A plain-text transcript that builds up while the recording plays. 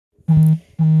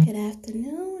Good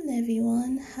afternoon,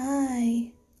 everyone. Hi,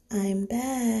 I'm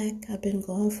back. I've been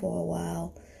gone for a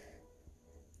while,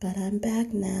 but I'm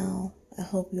back now. I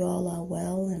hope you all are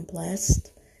well and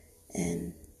blessed,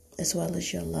 and as well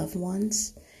as your loved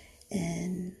ones.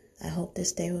 And I hope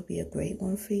this day will be a great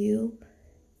one for you.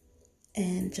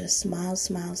 And just smile,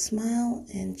 smile, smile,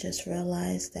 and just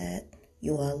realize that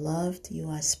you are loved, you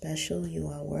are special, you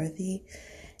are worthy,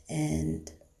 and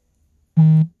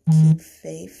keep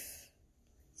faith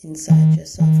inside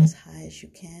yourself as high as you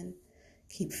can.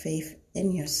 Keep faith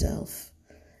in yourself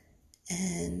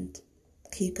and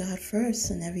keep God first,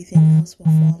 and everything else will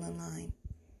fall in line.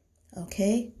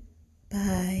 Okay?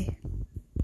 Bye.